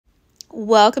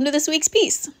Welcome to this week's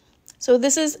piece. So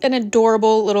this is an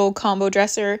adorable little combo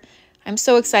dresser. I'm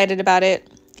so excited about it.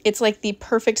 It's like the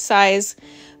perfect size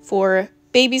for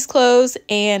baby's clothes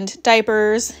and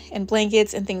diapers and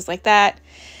blankets and things like that.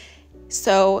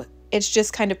 So it's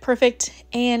just kind of perfect.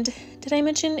 And did I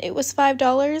mention it was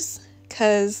 $5?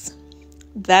 Because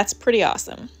that's pretty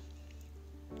awesome.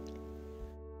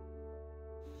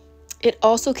 It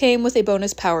also came with a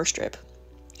bonus power strip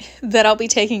that I'll be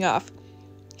taking off.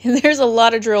 And there's a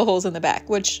lot of drill holes in the back,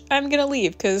 which I'm gonna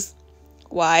leave because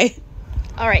why?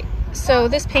 All right, so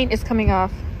this paint is coming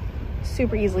off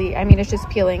super easily. I mean, it's just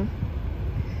peeling.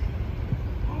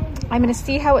 I'm gonna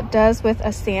see how it does with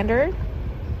a sander.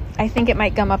 I think it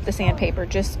might gum up the sandpaper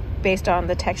just based on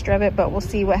the texture of it, but we'll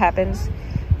see what happens.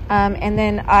 And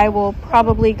then I will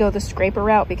probably go the scraper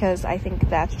route because I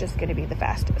think that's just gonna be the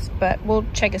fastest, but we'll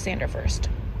check a sander first.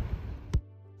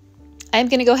 I'm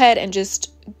gonna go ahead and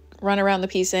just run around the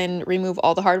piece and remove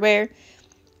all the hardware.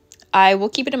 I will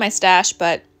keep it in my stash,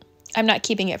 but I'm not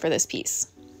keeping it for this piece.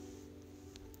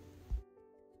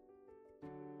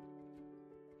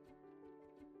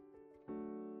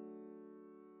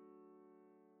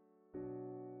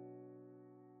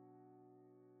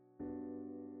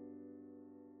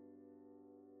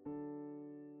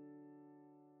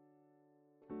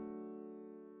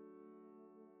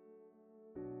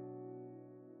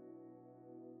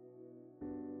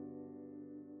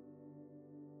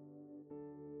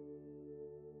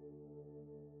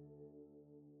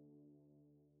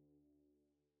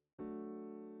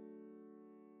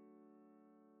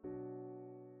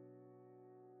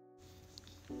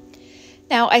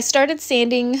 Now I started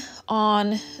sanding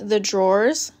on the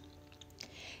drawers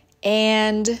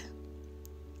and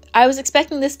I was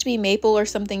expecting this to be maple or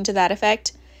something to that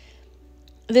effect.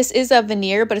 This is a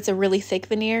veneer, but it's a really thick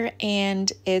veneer and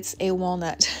it's a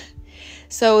walnut.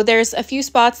 So there's a few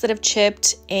spots that have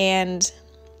chipped and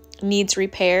needs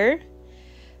repair,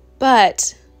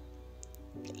 but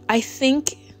I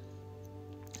think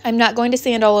I'm not going to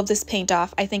sand all of this paint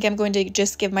off. I think I'm going to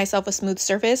just give myself a smooth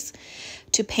surface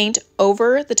to paint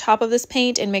over the top of this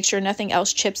paint and make sure nothing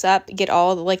else chips up, get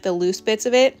all the loose bits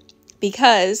of it,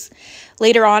 because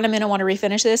later on I'm going to want to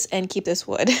refinish this and keep this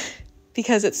wood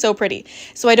because it's so pretty.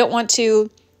 So I don't want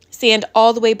to sand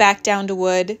all the way back down to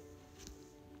wood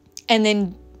and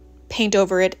then paint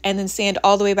over it and then sand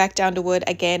all the way back down to wood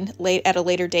again at a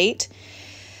later date.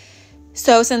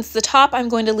 So since the top I'm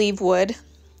going to leave wood,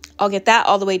 I'll get that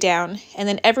all the way down, and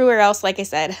then everywhere else, like I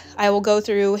said, I will go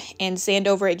through and sand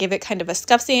over it, give it kind of a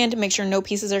scuff sand, make sure no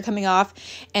pieces are coming off,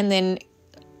 and then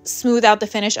smooth out the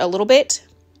finish a little bit.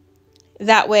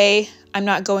 That way I'm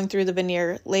not going through the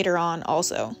veneer later on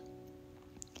also,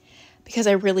 because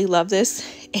I really love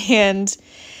this and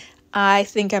I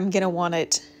think I'm gonna want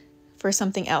it for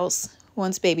something else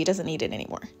once baby doesn't need it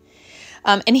anymore.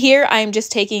 And here I'm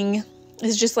just taking, this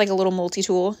is just like a little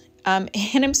multi-tool, and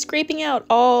I'm scraping out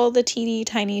all the teeny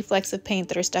tiny flecks of paint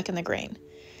that are stuck in the grain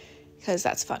because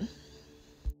that's fun.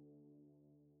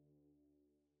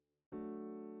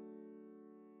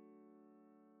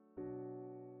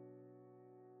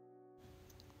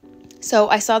 So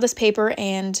I saw this paper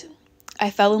and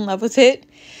I fell in love with it.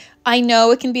 I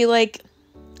know it can be like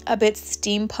a bit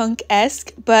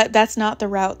steampunk-esque, but that's not the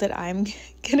route that I'm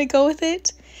gonna go with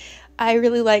it. I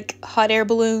really like hot air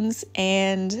balloons,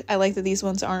 and I like that these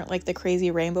ones aren't like the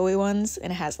crazy rainbowy ones,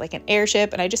 and it has like an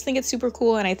airship, and I just think it's super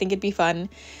cool, and I think it'd be fun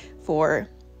for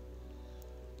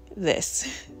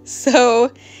this.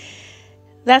 So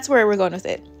that's where we're going with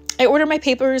it. I ordered my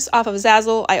papers off of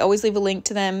Zazzle. I always leave a link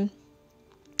to them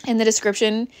in the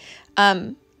description.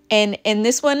 And in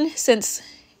this one, since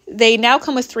they now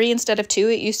come with 3 instead of 2,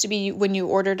 it used to be when you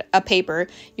ordered a paper,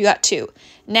 you got 2.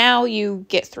 Now you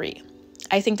get 3.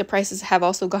 I think the prices have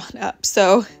also gone up,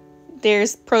 so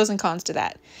there's pros and cons to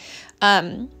that.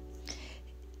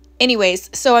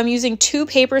 Anyways, so I'm using 2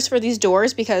 papers for these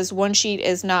doors because one sheet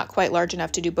is not quite large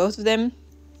enough to do both of them.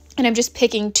 And I'm just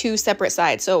picking 2 separate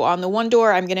sides. So on the one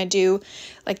door, I'm going to do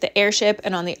like the airship,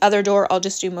 and on the other door, I'll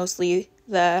just do mostly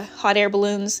the hot air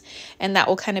balloons, and that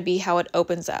will kind of be how it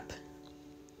opens up.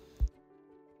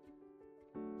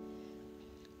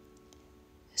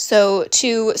 So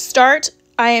to start,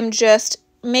 I am just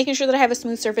making sure that I have a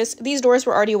smooth surface. These doors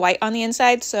were already white on the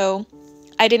inside, so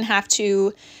I didn't have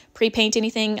to pre-paint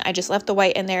anything. I just left the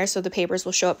white in there so the papers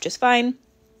will show up just fine.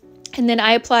 And then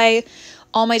I apply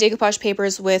all my decoupage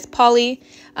papers with poly.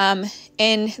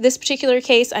 In this particular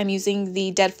case, I'm using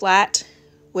the dead flat,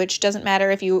 which doesn't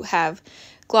matter if you have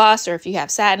gloss or if you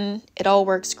have satin. It all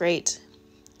works great.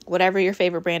 Whatever your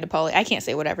favorite brand of poly. I can't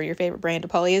say whatever your favorite brand of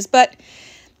poly is, but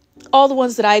all the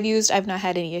ones that I've used, I've not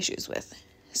had any issues with.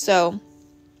 So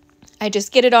I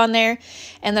just get it on there,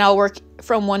 and then I'll work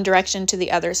from one direction to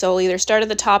the other. So I'll either start at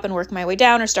the top and work my way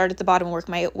down, or start at the bottom and work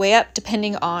my way up,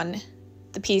 depending on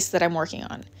the piece that I'm working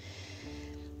on.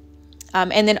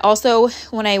 And then also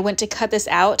when I went to cut this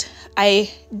out,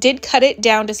 I did cut it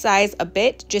down to size a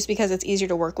bit just because it's easier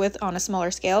to work with on a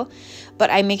smaller scale, but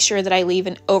I make sure that I leave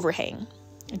an overhang.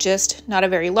 Just not a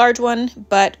very large one,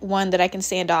 but one that I can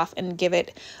sand off and give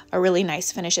it a really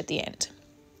nice finish at the end.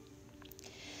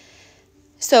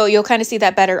 So you'll kind of see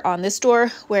that better on this door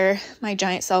where my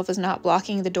giant self is not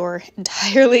blocking the door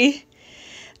entirely.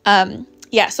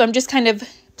 Yeah, so I'm just kind of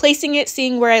placing it,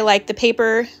 seeing where I like the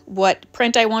paper, what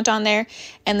print I want on there,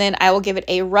 and then I will give it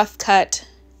a rough cut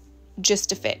just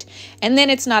to fit. And then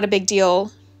it's not a big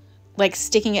deal like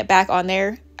sticking it back on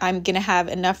there. I'm gonna have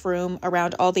enough room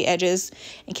around all the edges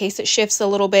in case it shifts a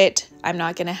little bit. I'm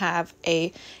not gonna have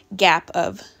a gap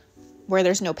of where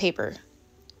there's no paper.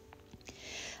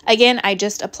 Again, I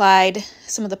just applied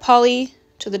some of the poly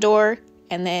to the door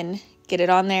and then get it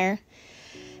on there.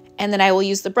 And then I will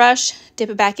use the brush, dip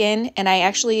it back in, and I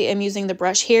actually am using the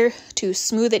brush here to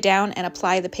smooth it down and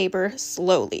apply the paper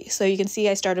slowly. So you can see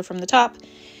I started from the top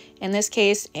in this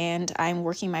case, and I'm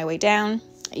working my way down.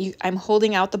 I'm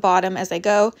holding out the bottom as I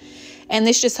go, and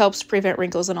this just helps prevent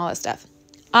wrinkles and all that stuff.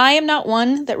 I am not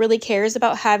one that really cares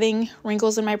about having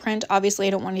wrinkles in my print. Obviously, I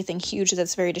don't want anything huge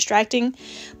that's very distracting,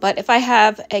 but if I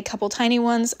have a couple tiny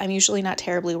ones, I'm usually not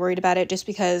terribly worried about it just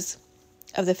because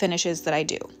of the finishes that I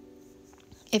do.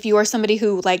 If you are somebody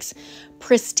who likes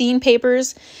pristine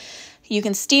papers, you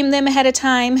can steam them ahead of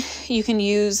time. You can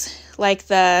use like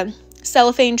the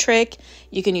cellophane trick.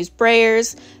 You can use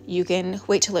brayers. You can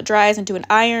wait till it dries and do an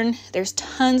iron. There's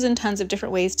tons and tons of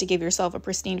different ways to give yourself a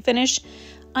pristine finish.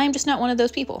 I'm just not one of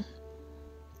those people.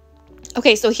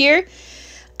 Okay, so here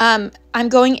I'm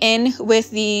going in with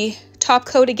the top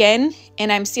coat again,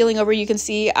 and I'm sealing over. You can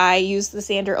see I used the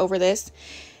sander over this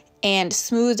and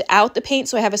smoothed out the paint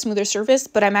so I have a smoother surface,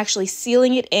 but I'm actually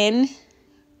sealing it in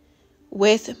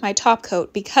with my top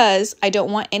coat because I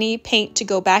don't want any paint to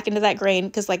go back into that grain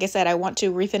because, like I said, I want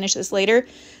to refinish this later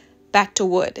back to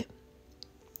wood.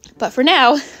 But for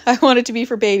now, I want it to be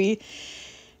for baby.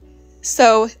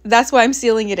 So that's why I'm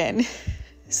sealing it in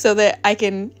so that I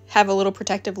can have a little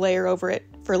protective layer over it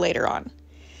for later on.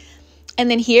 And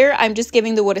then here, I'm just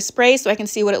giving the wood a spray so I can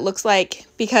see what it looks like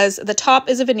because the top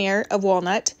is a veneer of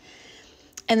walnut.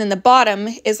 And then the bottom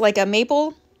is like a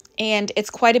maple, and it's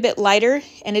quite a bit lighter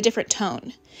and a different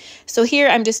tone. So here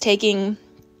I'm just taking,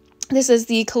 this is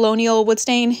the Colonial wood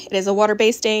stain. It is a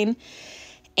water-based stain.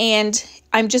 And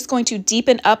I'm just going to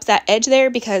deepen up that edge there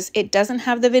because it doesn't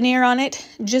have the veneer on it,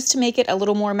 just to make it a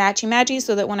little more matchy-matchy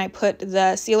so that when I put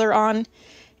the sealer on,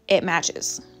 it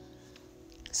matches.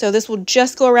 So this will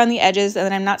just go around the edges, and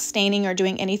then I'm not staining or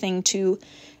doing anything to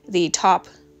the top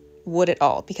wood at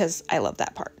all because I love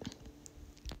that part.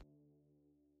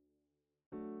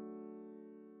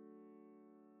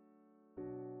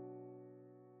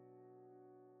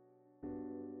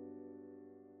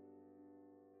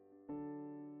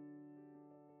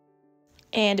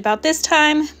 And about this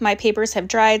time, my papers have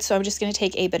dried, so I'm just going to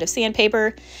take a bit of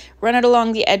sandpaper, run it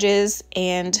along the edges,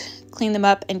 and clean them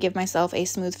up and give myself a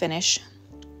smooth finish.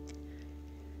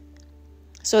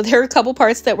 So there are a couple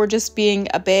parts that were just being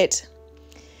a bit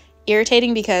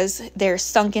irritating because they're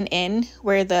sunken in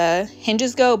where the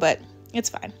hinges go, but it's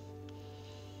fine.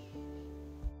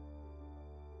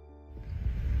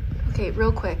 Okay,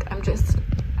 real quick,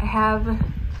 I have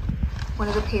one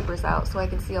of the papers out so I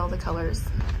can see all the colors.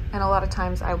 And a lot of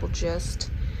times I will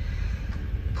just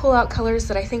pull out colors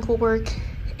that I think will work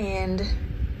and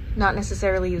not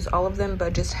necessarily use all of them,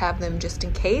 but just have them just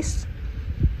in case.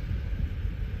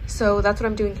 So that's what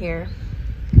I'm doing here.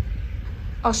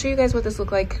 I'll show you guys what this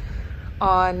looked like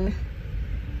on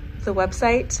the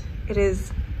website. It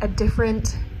is a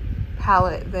different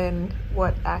palette than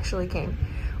what actually came,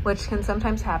 which can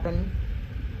sometimes happen.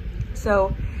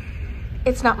 So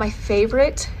it's not my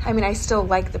favorite. I mean, I still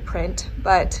like the print,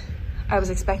 but I was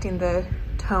expecting the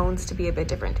tones to be a bit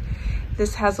different.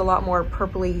 This has a lot more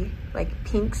purpley, like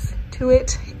pinks to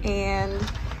it, and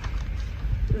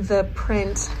the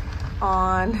print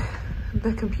on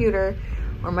the computer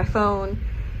or my phone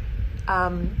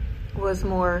was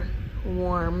more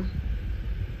warm,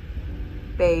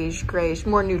 beige, grayish,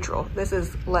 more neutral. This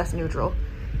is less neutral.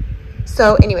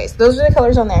 So anyways, those are the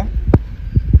colors on there.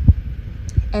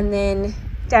 And then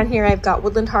down here, I've got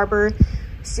Woodland Harbor,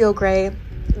 Steel Gray.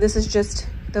 This is just,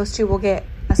 those two will get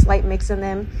a slight mix in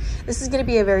them. This is gonna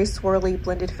be a very swirly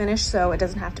blended finish, so it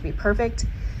doesn't have to be perfect.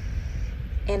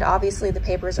 And obviously the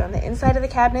papers are on the inside of the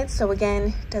cabinet, so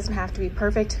again, it doesn't have to be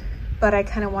perfect, but I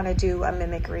kind of want to do a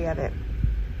mimicry of it.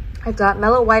 I've got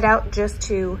Mellow Whiteout just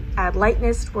to add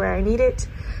lightness where I need it.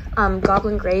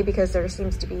 Goblin Gray because there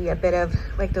seems to be a bit of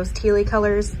like those tealy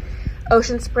colors.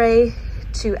 Ocean Spray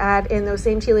to add in those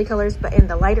same tealy colors but in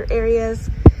the lighter areas.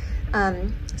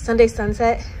 Sunday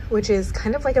Sunset, which is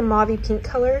kind of like a mauvey pink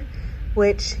color,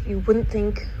 which you wouldn't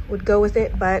think would go with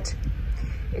it, but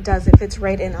it does. It fits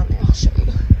right in on there. I'll show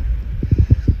you.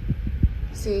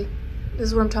 See, this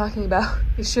is what I'm talking about.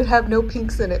 It should have no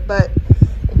pinks in it, but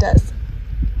it does.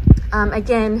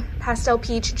 Again, Pastel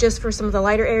Peach just for some of the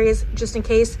lighter areas, just in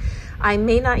case. I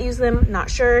may not use them, not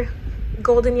sure.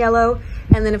 Golden Yellow,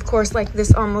 and then of course like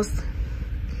this almost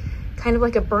kind of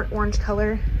like a burnt orange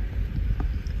color.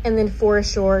 And then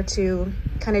Forest Shore to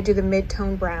kind of do the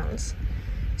mid-tone browns.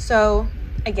 So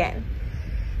again,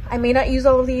 I may not use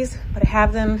all of these, but I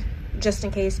have them just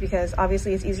in case, because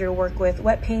obviously it's easier to work with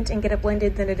wet paint and get it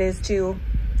blended than it is to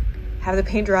have the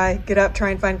paint dry, get up,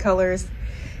 try and find colors,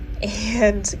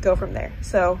 and go from there.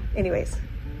 So anyways,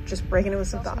 just breaking it with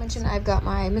some thoughts. I mentioned I've got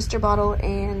my Mister bottle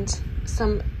and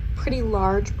some pretty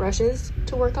large brushes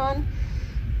to work on.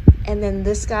 And then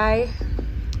this guy,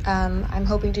 I'm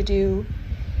hoping to do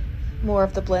more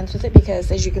of the blends with it because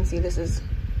as you can see, this is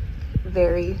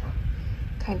very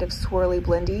kind of swirly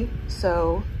blendy.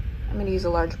 So I'm going to use a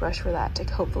large brush for that to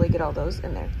hopefully get all those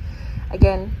in there.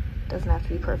 Again, doesn't have to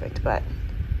be perfect, but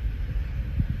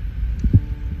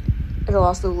it'll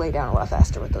also lay down a lot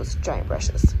faster with those giant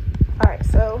brushes. All right,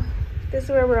 so this is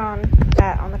where we're on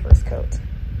the first coat.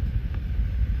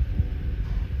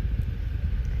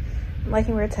 I'm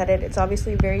liking where it's headed. It's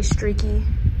obviously very streaky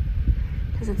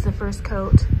because it's the first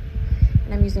coat.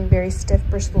 And I'm using very stiff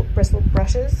bristled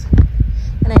brushes.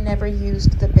 And I never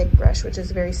used the big brush, which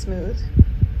is very smooth.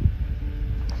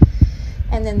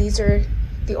 And then these are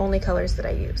the only colors that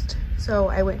I used. So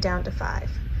I went down to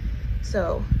 5.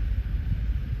 So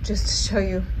just to show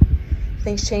you,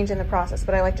 things change in the process,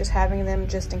 but I like just having them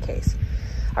just in case.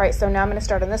 All right, so now I'm gonna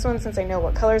start on this one since I know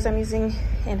what colors I'm using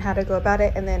and how to go about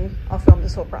it, and then I'll film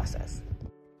this whole process.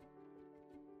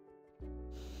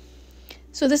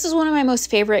 So this is one of my most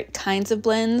favorite kinds of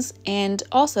blends, and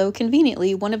also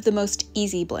conveniently one of the most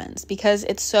easy blends because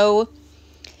it's so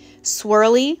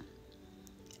swirly.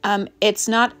 It's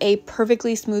not a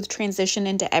perfectly smooth transition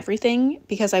into everything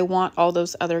because I want all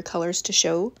those other colors to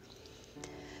show.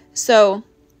 So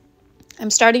I'm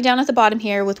starting down at the bottom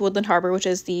here with Woodland Harbor, which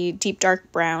is the deep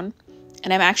dark brown.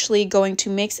 And I'm actually going to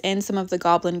mix in some of the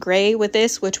Goblin Gray with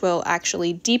this, which will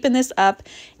actually deepen this up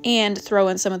and throw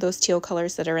in some of those teal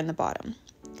colors that are in the bottom.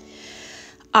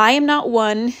 I am not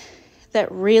one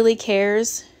that really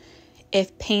cares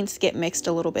if paints get mixed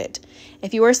a little bit.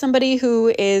 If you are somebody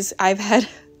who is, I've had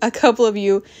a couple of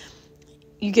you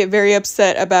get very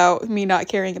upset about me not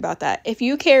caring about that. If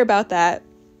you care about that,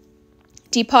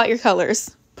 depot your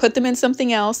colors, put them in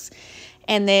something else,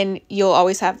 and then you'll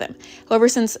always have them. However,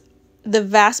 since the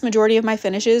vast majority of my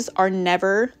finishes are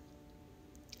never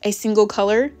a single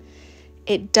color,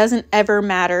 it doesn't ever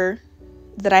matter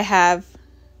that I have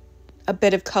a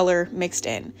bit of color mixed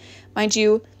in. Mind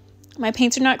you, my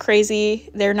paints are not crazy.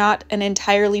 They're not an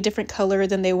entirely different color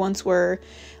than they once were,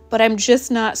 but I'm just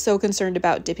not so concerned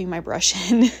about dipping my brush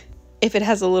in if it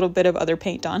has a little bit of other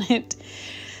paint on it.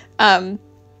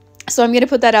 So I'm going to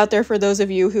put that out there for those of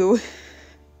you who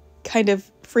kind of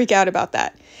freak out about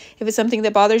that. If it's something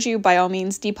that bothers you, by all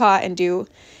means, depot and do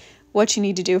what you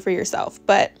need to do for yourself.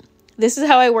 But this is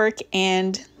how I work,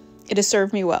 and it has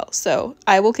served me well. So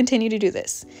I will continue to do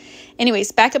this.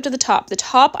 Anyways, back up to the top. The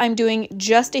top, I'm doing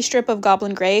just a strip of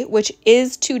Goblin Gray, which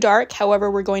is too dark.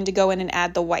 However, we're going to go in and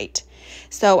add the white.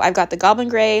 So I've got the Goblin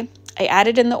Gray. I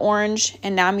added in the orange,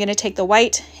 and now I'm going to take the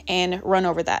white and run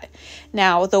over that.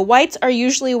 Now, the whites are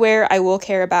usually where I will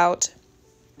care about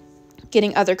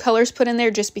getting other colors put in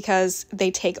there just because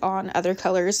they take on other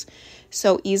colors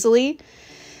so easily.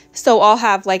 So I'll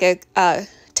have like a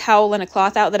towel and a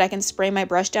cloth out that I can spray my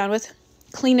brush down with,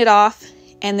 clean it off,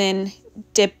 and then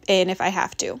dip in if I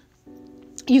have to.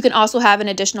 You can also have an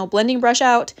additional blending brush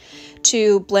out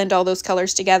to blend all those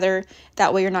colors together.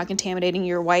 That way you're not contaminating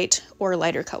your white or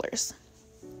lighter colors.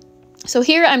 So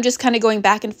here I'm just kind of going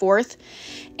back and forth,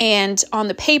 and on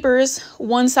the papers,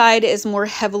 one side is more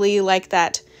heavily like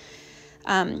that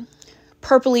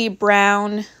purpley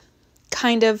brown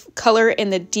kind of color in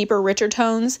the deeper, richer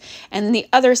tones, and then the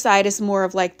other side is more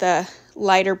of like the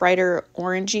lighter, brighter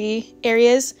orangey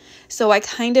areas. So I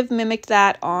kind of mimicked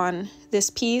that on this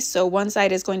piece. So one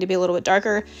side is going to be a little bit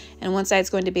darker and one side is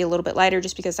going to be a little bit lighter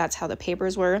just because that's how the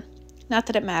papers were. Not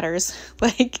that it matters,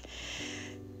 like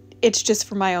it's just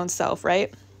for my own self,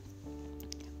 right?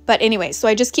 But anyway, so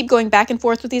I just keep going back and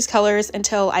forth with these colors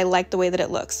until I like the way that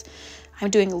it looks. I'm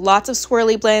doing lots of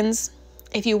swirly blends.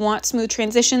 If you want smooth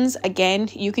transitions, again,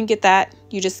 you can get that.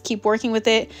 You just keep working with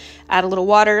it, add a little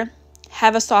water,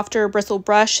 have a softer bristled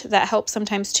brush. That helps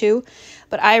sometimes too.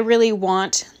 But I really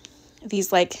want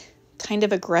these like kind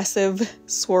of aggressive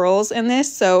swirls in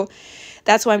this. So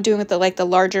that's what I'm doing with the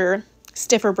larger,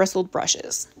 stiffer bristled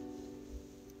brushes.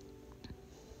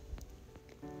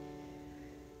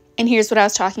 And here's what I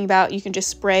was talking about. You can just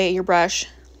spray your brush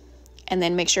and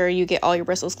then make sure you get all your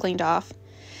bristles cleaned off.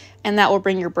 And that will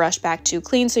bring your brush back to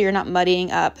clean so you're not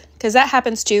muddying up. Because that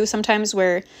happens too sometimes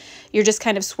where you're just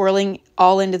kind of swirling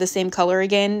all into the same color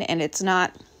again and it's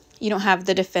not, you don't have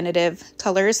the definitive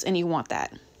colors and you want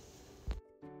that.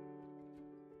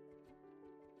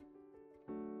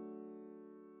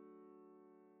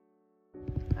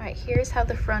 All right, here's how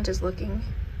the front is looking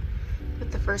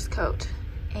with the first coat,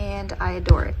 and I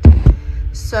adore it.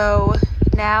 So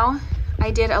now I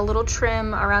did a little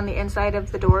trim around the inside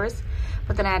of the doors,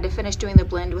 but then I had to finish doing the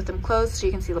blend with them closed so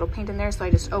you can see a little paint in there. So I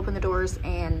just opened the doors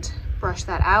and brush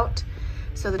that out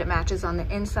so that it matches on the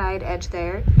inside edge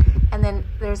there. And then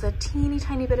there's a teeny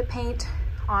tiny bit of paint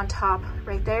on top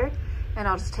right there, and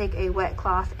I'll just take a wet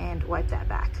cloth and wipe that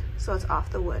back so it's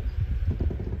off the wood.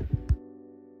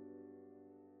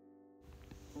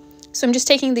 So I'm just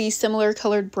taking the similar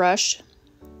colored brush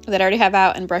that I already have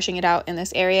out and brushing it out in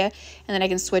this area, and then I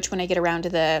can switch when I get around to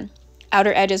the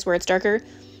outer edges where it's darker.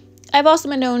 I've also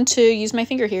been known to use my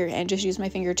finger here and just use my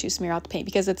finger to smear out the paint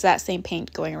because it's that same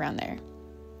paint going around there.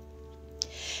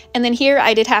 And then here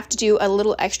I did have to do a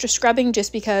little extra scrubbing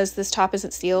just because this top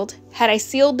isn't sealed. Had I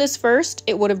sealed this first,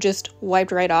 it would have just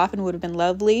wiped right off and would have been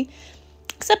lovely,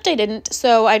 except I didn't,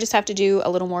 so I just have to do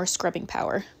a little more scrubbing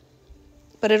power.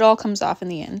 But it all comes off in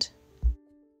the end.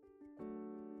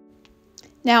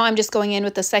 Now I'm just going in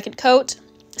with the second coat.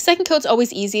 Second coat's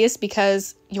always easiest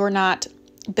because you're not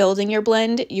building your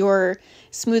blend, you're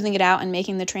smoothing it out and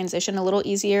making the transition a little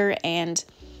easier and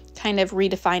kind of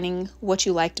redefining what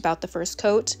you liked about the first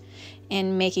coat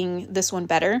and making this one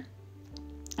better.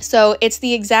 So it's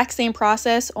the exact same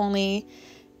process, only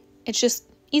it's just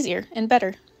easier and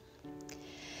better.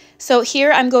 So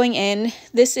here I'm going in.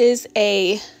 This is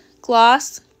a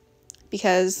gloss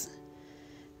because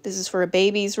this is for a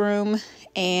baby's room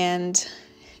and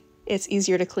it's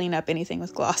easier to clean up anything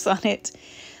with gloss on it.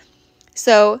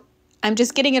 So I'm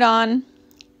just getting it on,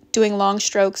 doing long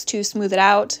strokes to smooth it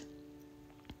out,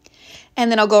 and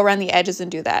then I'll go around the edges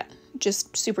and do that.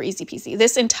 Just super easy peasy.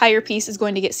 This entire piece is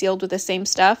going to get sealed with the same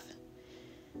stuff.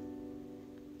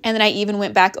 And then I even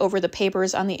went back over the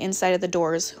papers on the inside of the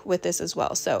doors with this as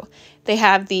well. So they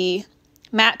have the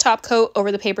matte top coat over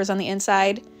the papers on the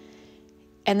inside,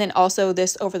 and then also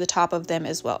this over the top of them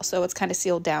as well. So it's kind of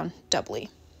sealed down doubly.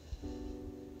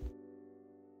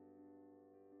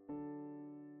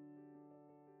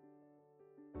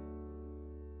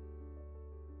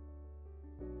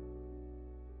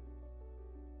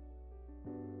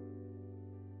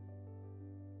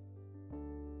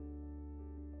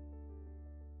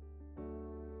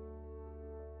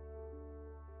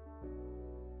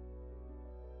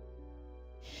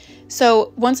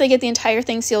 So once I get the entire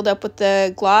thing sealed up with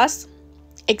the gloss,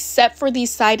 except for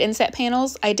these side inset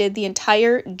panels, I did the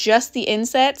entire, just the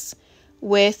insets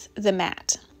with the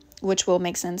matte, which will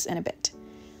make sense in a bit.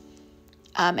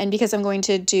 And because I'm going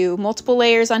to do multiple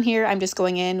layers on here, I'm just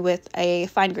going in with a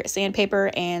fine grit sandpaper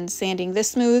and sanding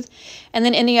this smooth. And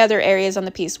then any other areas on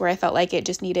the piece where I felt like it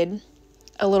just needed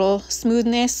a little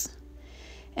smoothness,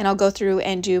 and I'll go through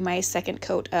and do my second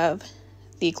coat of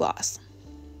the gloss.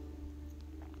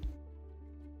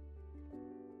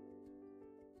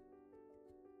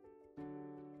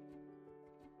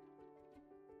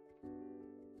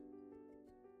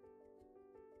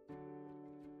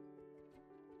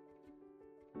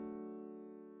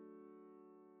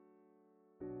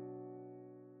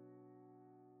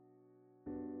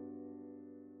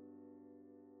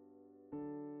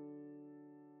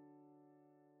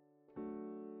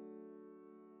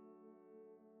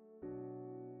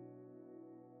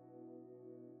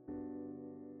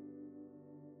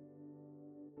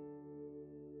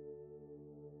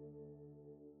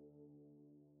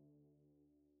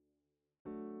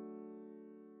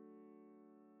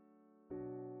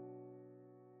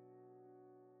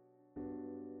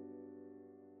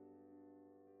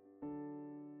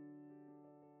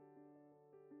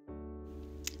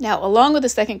 Now, along with the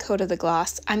second coat of the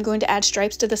gloss, I'm going to add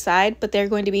stripes to the side, but they're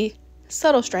going to be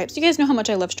subtle stripes. You guys know how much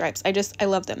I love stripes. I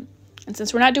love them. And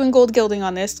since we're not doing gold gilding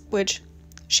on this, which,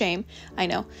 shame, I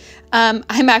know, I'm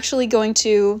actually going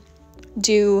to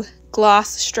do gloss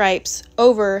stripes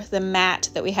over the matte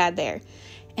that we had there.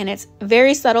 And it's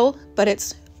very subtle, but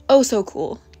it's oh so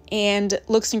cool and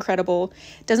looks incredible.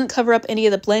 Doesn't cover up any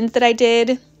of the blend that I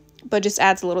did, but just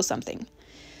adds a little something.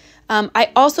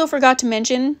 I also forgot to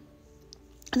mention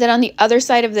that on the other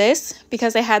side of this,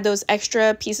 because I had those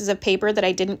extra pieces of paper that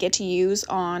I didn't get to use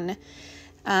on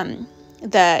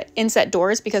the inset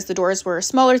doors because the doors were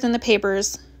smaller than the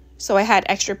papers, so I had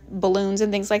extra balloons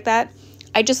and things like that,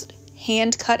 I just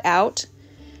hand cut out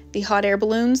the hot air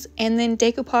balloons and then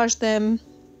decoupaged them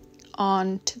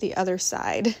on to the other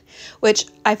side, which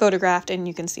I photographed and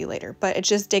you can see later, but it's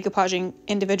just decoupaging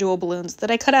individual balloons that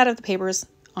I cut out of the papers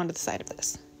onto the side of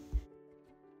this.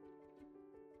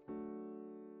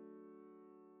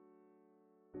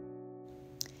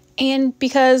 And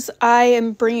because I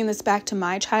am bringing this back to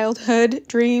my childhood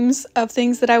dreams of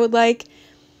things that I would like,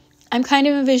 I'm kind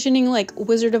of envisioning like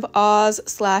Wizard of Oz /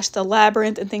 the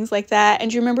Labyrinth and things like that. And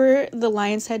do you remember the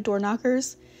Lion's Head door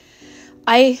knockers?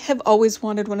 I have always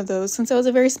wanted one of those since I was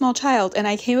a very small child. And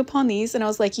I came upon these and I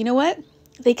was like, you know what?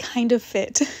 They kind of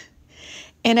fit.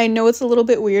 And I know it's a little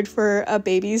bit weird for a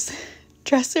baby's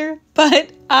dresser,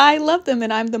 but I love them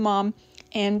and I'm the mom.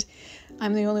 And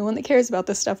I'm the only one that cares about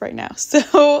this stuff right now.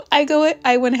 So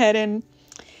I went ahead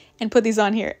and put these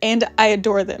on here and I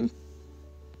adore them.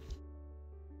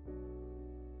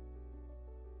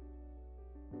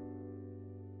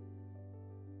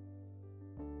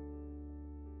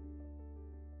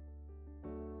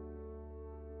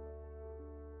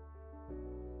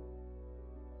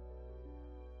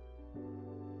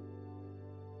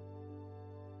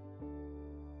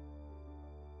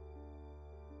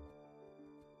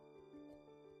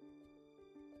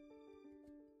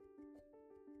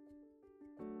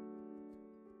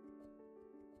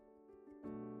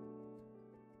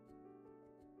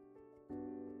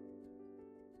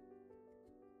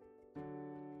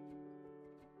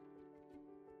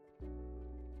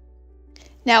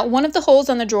 Now, one of the holes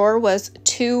on the drawer was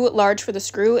too large for the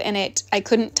screw and I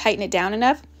couldn't tighten it down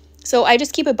enough. So I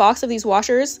just keep a box of these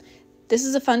washers. This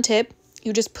is a fun tip.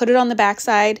 You just put it on the back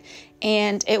side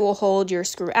and it will hold your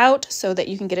screw out so that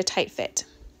you can get a tight fit.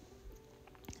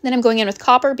 Then I'm going in with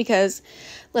copper because,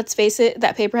 let's face it,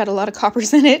 that paper had a lot of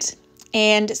coppers in it.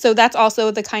 And so that's also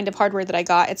the kind of hardware that I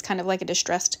got. It's kind of like a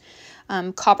distressed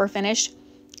copper finish.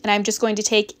 And I'm just going to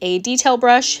take a detail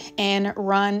brush and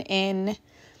run in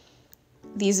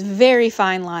these very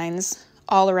fine lines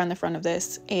all around the front of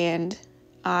this, and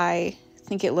I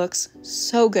think it looks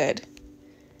so good.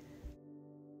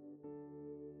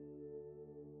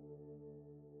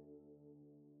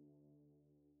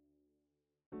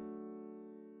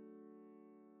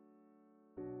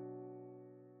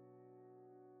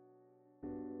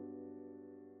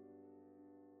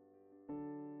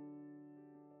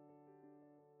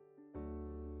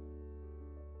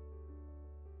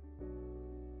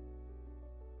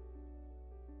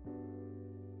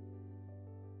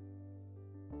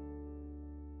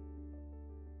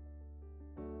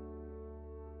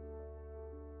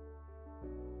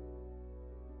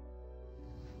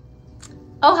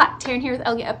 Oh hi, Taryn here with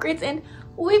LG Upgrades, and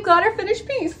we've got our finished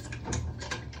piece.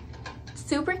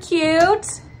 Super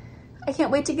cute. I can't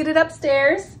wait to get it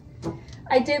upstairs.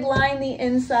 I did line the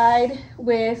inside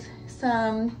with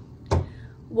some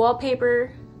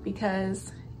wallpaper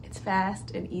because it's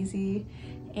fast and easy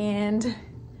and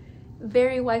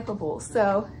very wipeable,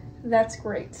 so that's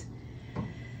great.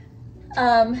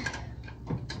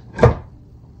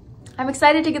 I'm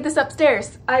excited to get this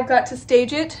upstairs. I've got to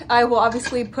stage it. I will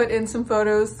obviously put in some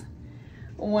photos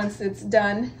once it's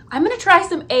done. I'm gonna try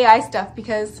some AI stuff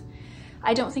because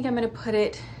I don't think I'm gonna put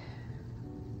it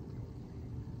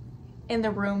in the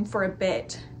room for a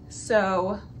bit.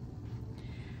 So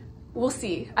we'll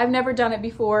see. I've never done it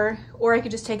before, or I could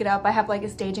just take it up. I have like a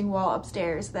staging wall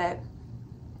upstairs that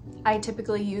I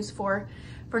typically use for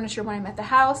furniture when I'm at the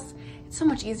house. It's so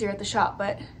much easier at the shop,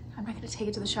 but I'm not gonna take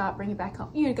it to the shop, bring it back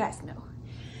home. You guys know.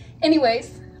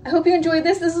 Anyways, I hope you enjoyed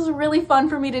this. This was really fun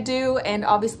for me to do, and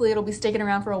obviously it'll be sticking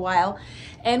around for a while.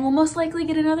 And we'll most likely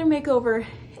get another makeover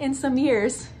in some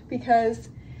years because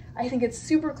I think it's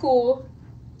super cool,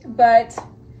 but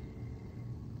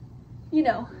you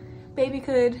know, baby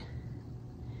could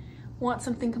want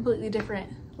something completely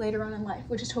different later on in life,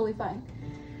 which is totally fine.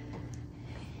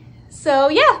 So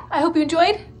yeah, I hope you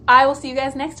enjoyed. I will see you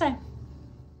guys next time.